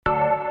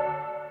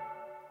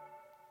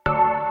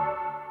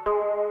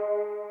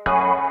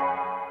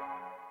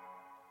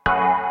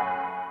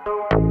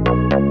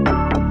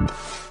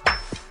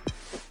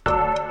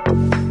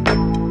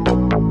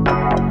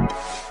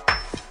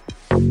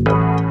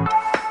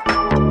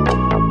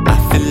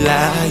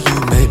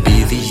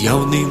the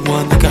only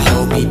one that can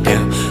hold me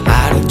down.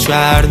 I done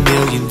tried a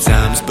million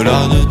times, but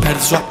all the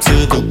petals drop to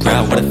the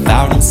ground. What I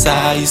found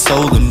inside your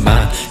soul and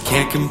mine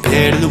can't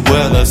compare to the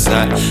world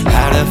outside.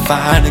 How'd I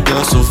find a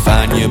girl so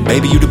fine? Yeah,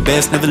 baby, you the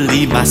best, never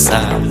leave my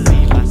side.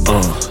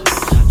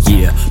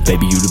 Yeah,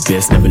 baby, you the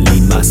best, never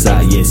leave my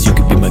side. Yes, you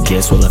could be my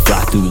guest while I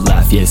fly through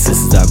life. Yes, this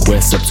is our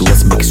quest, up to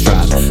us to make it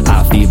strive.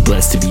 I feel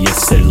blessed to be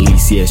yes, at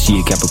least. Yeah, she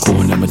a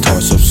Capricorn, I'm a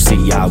Taurus, so she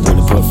see. I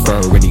wouldn't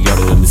prefer any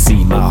other than to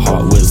see. My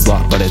heart was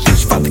locked, but I think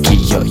she found the key,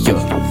 yeah.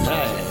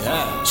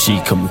 She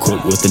come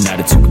equipped with an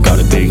attitude, got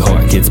a big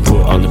heart. Gets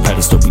put on the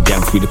pedestal, be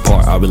down free to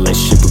part. Our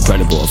relationship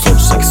incredible, I flow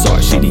just like a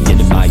star. She the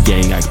end of my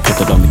gang, I can put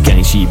that on the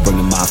gang. She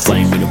bringing my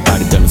flame, ain't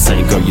nobody done the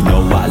same. Girl, you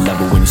know I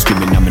love it when you're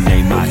screaming out my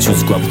name. I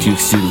choose to go with you,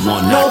 cause you the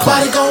one that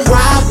nobody gon'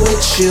 ride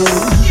with you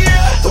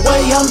the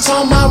way I'm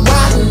talking about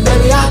riding,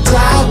 baby, I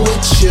die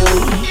with you.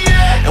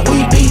 And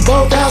we be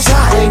both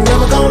outside, ain't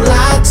never gon'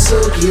 lie to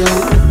you.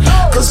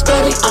 Cause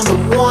baby, I'm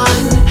the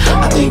one,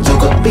 I think you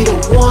could be the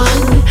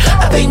one.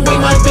 I think we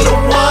might be the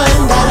one,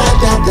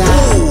 da-da-da-da.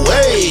 Ooh,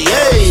 hey,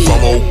 hey. If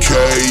I'm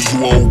okay,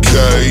 you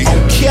okay.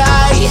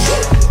 Okay.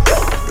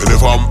 And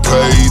if I'm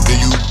paid, then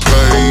you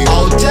pay.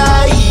 All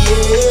day,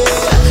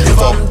 yeah. If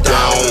I'm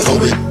down,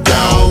 hold it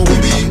down. We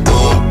be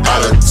up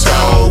out of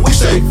town. We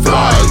stay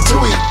fly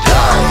till we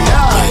die.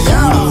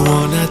 You the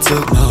one that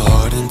took my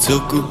heart and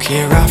took good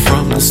care right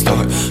from the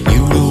start.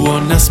 You the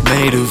one that's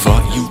made of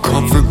art. You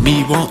comfort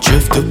me, won't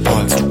drift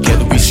apart.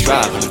 Together we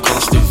strive on a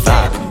constant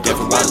vibe.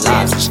 Endeavor our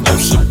lives, it's no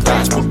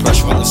surprise. Put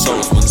pressure on the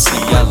souls when see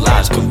our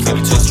lives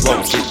completely touch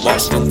roads, get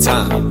lost in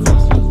time.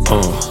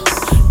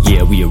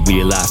 Yeah, we a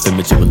real life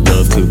image of what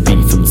love could be.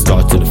 From the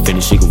start to the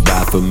finish, she gon'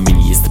 ride for me.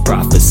 It's the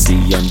prophecy,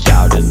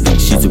 undoubtedly.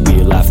 She's a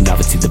real life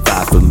novelty, the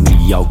vibe for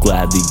me. I'll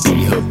gladly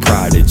be her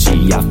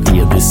prodigy. I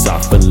feel this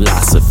our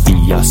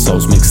philosophy. Our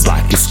souls mix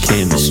like it's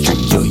chemistry,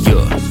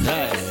 yeah.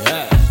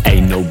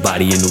 Ain't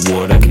nobody in the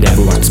world that could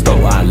ever rock this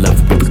boat. I love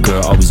you, baby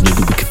girl, always knew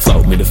that we could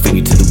float. Middle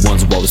finger to the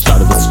ones who always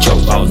thought it was a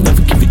joke. I'll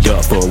never give it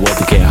up for a world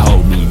that can't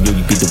hold me. Knew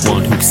you'd be the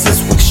one who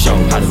exists with a show.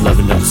 How to love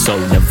another soul,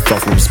 never fall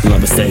from a spill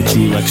on the stage.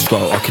 You like a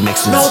straw, our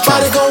connection is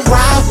nobody gon'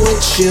 ride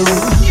with you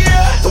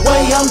the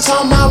way I'm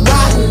talking about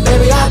riding,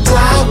 baby, I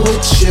die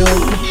with you.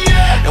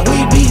 And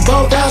we be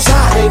both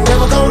outside, ain't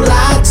never gon'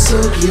 lie to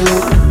you.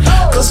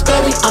 Cause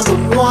baby, I'm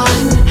the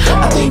one,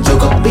 I think you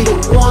could be the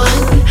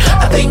one.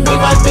 I think we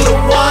might be the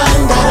one,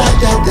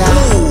 da-da-da-da.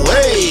 Ooh,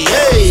 hey,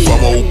 hey. If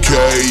I'm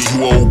okay,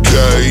 you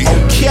okay.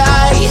 Okay.